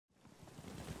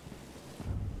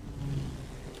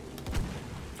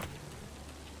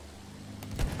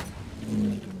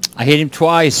I hit him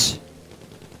twice.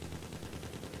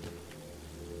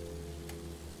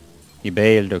 He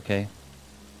bailed, okay.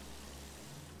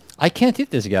 I can't hit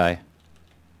this guy.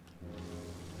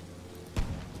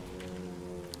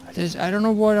 I don't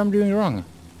know what I'm doing wrong.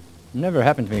 Never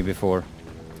happened to me before.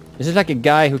 This is like a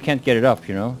guy who can't get it up,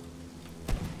 you know?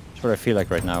 That's what I feel like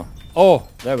right now. Oh,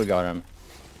 there we got him.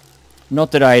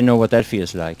 Not that I know what that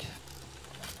feels like.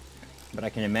 But I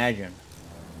can imagine.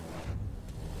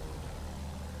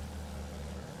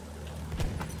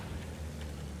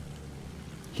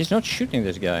 He's not shooting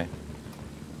this guy.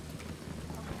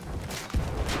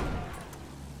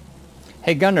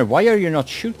 Hey Gunner, why are you not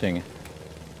shooting?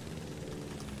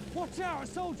 Watch out, a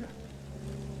soldier!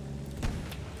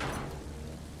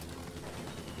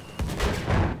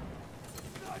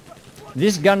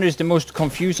 This gunner is the most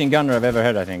confusing gunner I've ever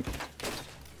had, I think.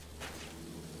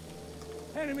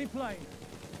 Enemy plane!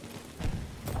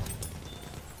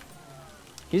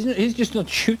 He's just not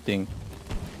shooting.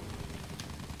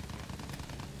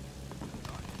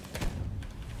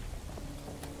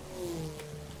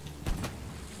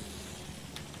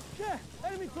 Yeah,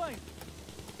 enemy plane!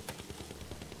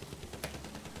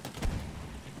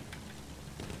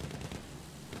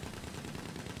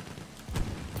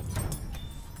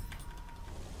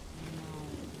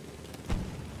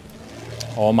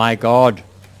 Oh my god.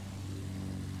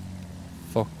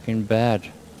 Fucking bad.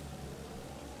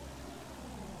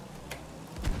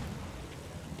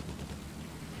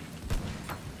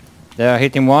 There, I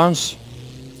hit him once.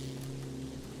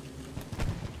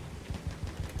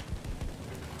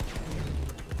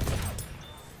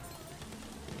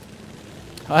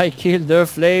 I killed the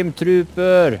flame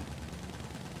trooper.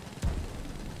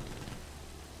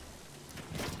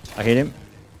 I hit him.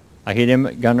 I hit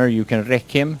him, Gunner, you can wreck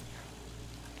him.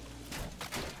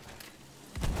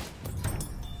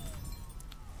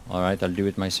 Alright, I'll do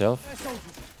it myself.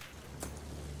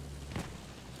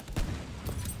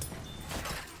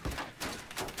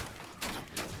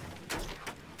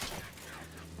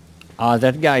 Ah,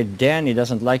 that guy Danny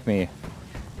doesn't like me.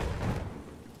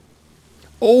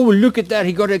 Oh, look at that!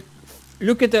 He got a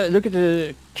look at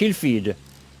the kill feed.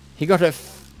 He got a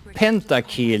penta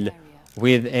kill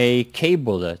with a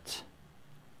K-bullet.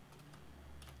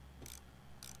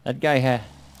 That guy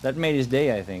that made his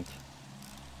day, I think.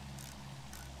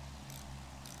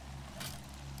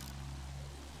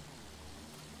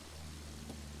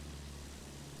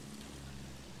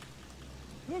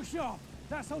 Look sharp!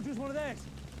 That soldier's one of theirs!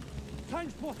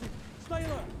 Tank spotted! Stay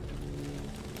alert!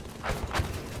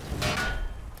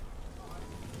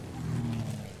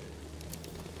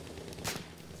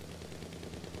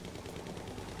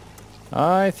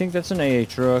 I think that's an AA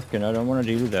truck and I don't want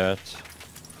to do that.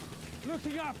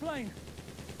 Looking at a plane!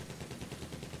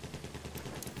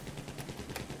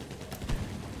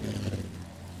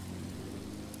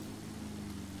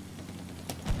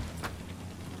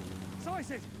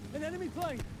 Sighted! An enemy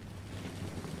plane!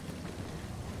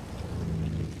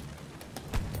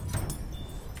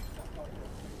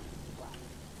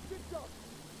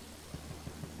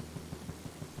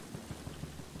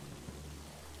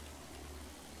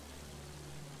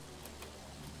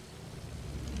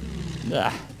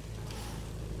 Ah.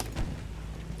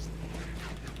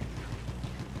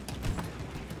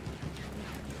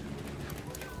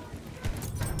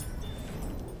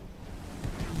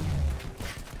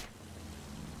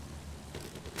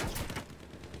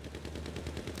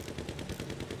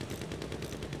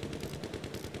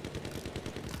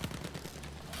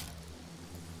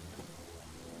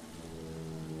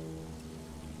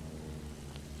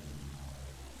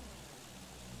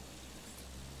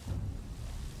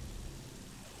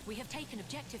 We have taken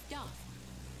objective Duff.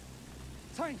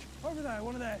 Tank! Over there,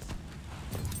 one of theirs!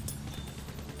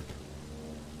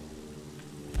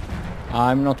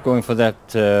 I'm not going for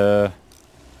that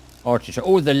archer truck.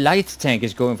 Oh, the light tank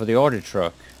is going for the archer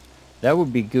truck. That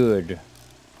would be good.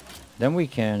 Then we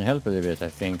can help a little bit, I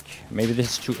think. Maybe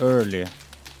this is too early.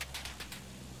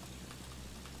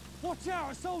 Watch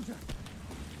out, a soldier!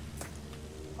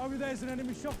 Over there's an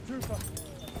enemy shock trooper.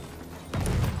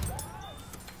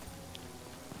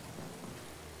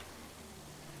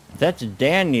 That's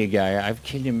Danny guy. I've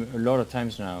killed him a lot of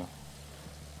times now.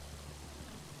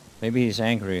 Maybe he's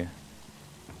angry.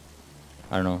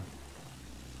 I don't know.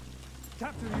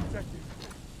 Capture the objective.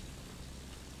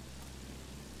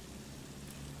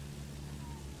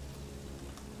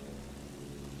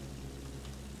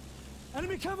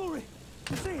 Enemy cavalry!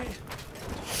 You see it?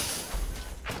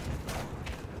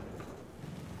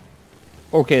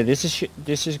 Okay,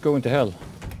 this is going to hell.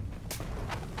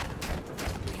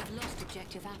 We have lost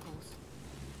objective apples.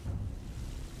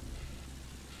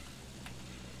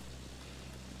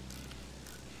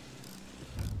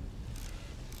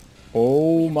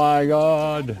 Oh my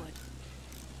god. Edward.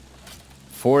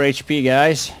 4 HP,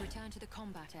 guys. Return to the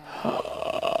combat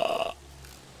area.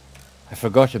 I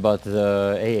forgot about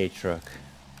the AA truck.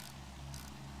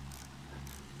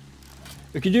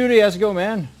 We can do this, let's go,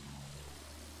 man.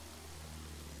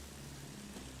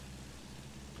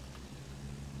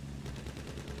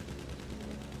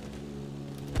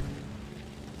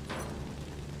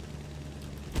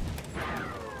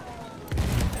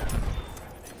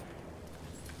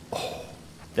 Oh,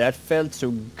 that felt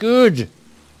so good.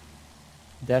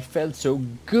 That felt so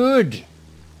good.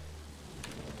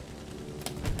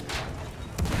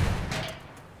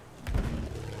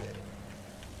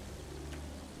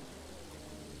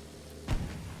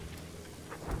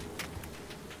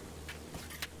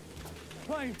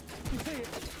 Plane, you see it?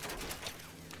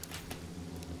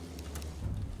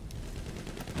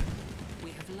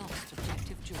 We have lost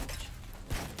objective George.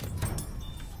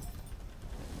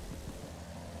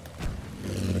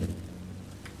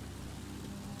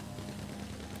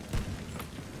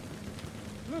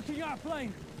 Looking at a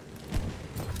plane.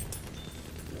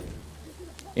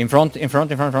 In front, in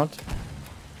front, in front, in front.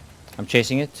 I'm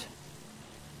chasing it.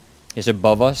 It's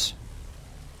above us.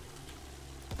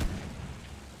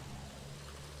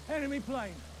 Enemy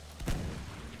plane.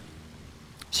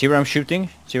 See where I'm shooting?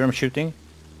 See where I'm shooting?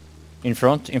 In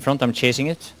front, I'm chasing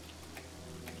it.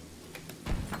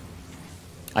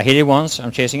 I hit it once,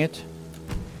 I'm chasing it.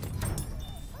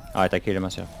 Alright, I killed it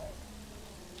myself.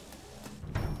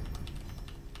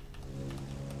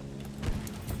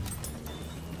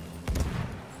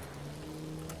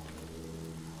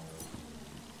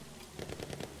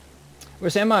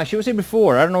 Where's Emma? She was here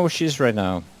before. I don't know where she is right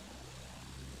now.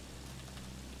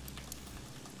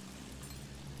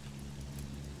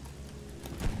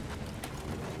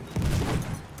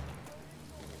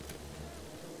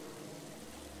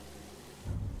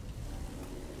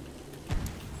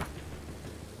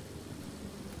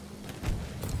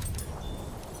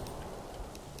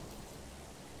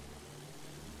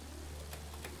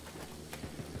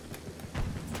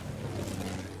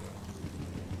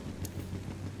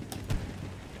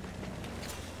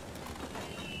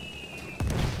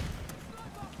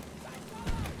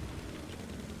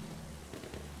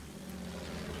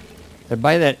 They're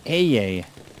by that AA.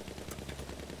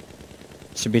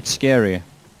 It's a bit scary.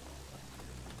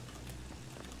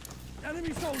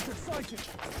 Enemy soldier sighted.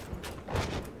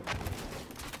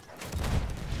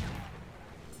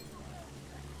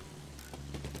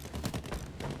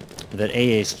 That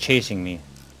AA is chasing me.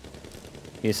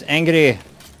 He's angry.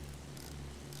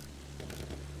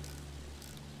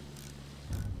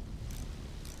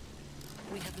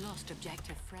 We have lost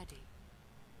objective Freddy.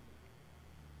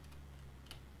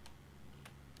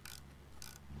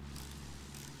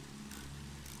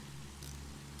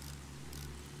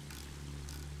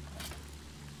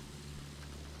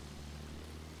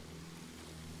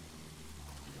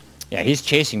 Yeah, he's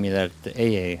chasing me, that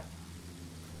AA.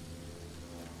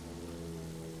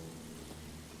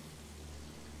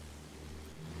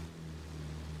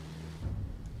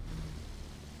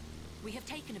 We have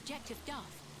taken objective Duff.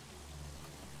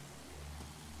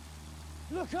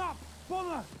 Look up!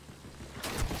 Bomber!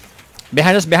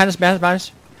 Behind us, behind us, behind us, behind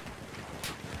us.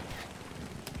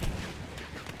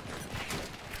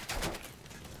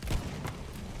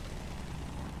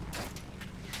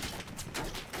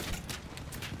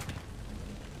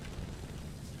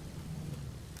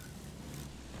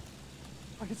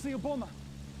 I can see a bomber.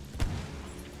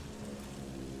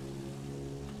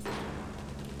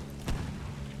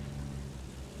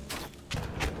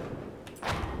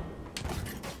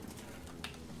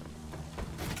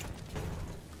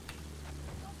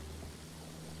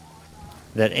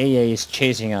 That AA is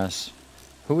chasing us.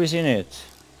 Who is in it?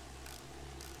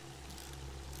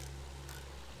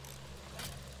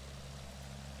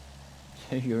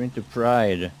 You're into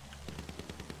pride.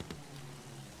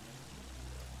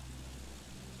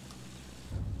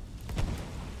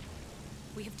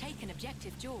 We have taken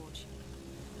objective George.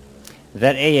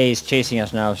 That AA is chasing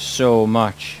us now so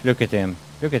much. Look at him.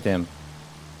 Look at him.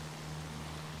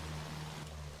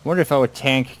 Wonder if our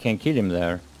tank can kill him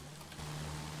there.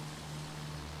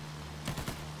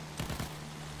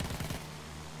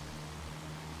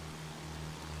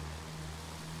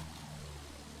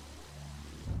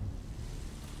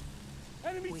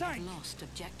 Enemy We have tank! lost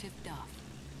objective Duff.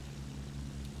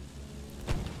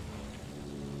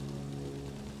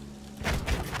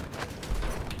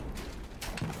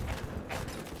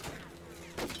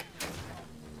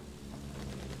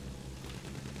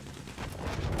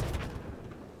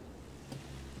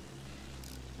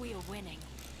 We are winning.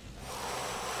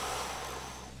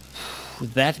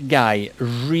 That guy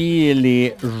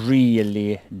really,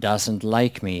 really doesn't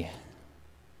like me.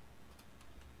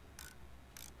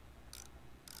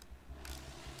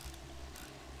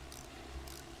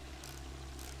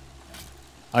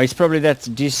 Oh, it's probably that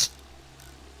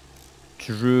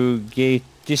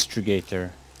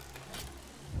distrigator.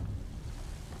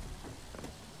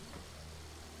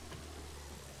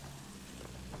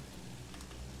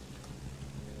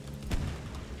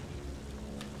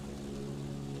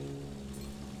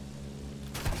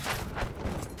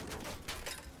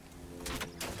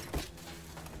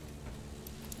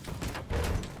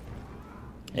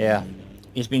 Yeah,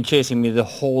 he's been chasing me the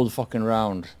whole fucking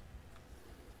round.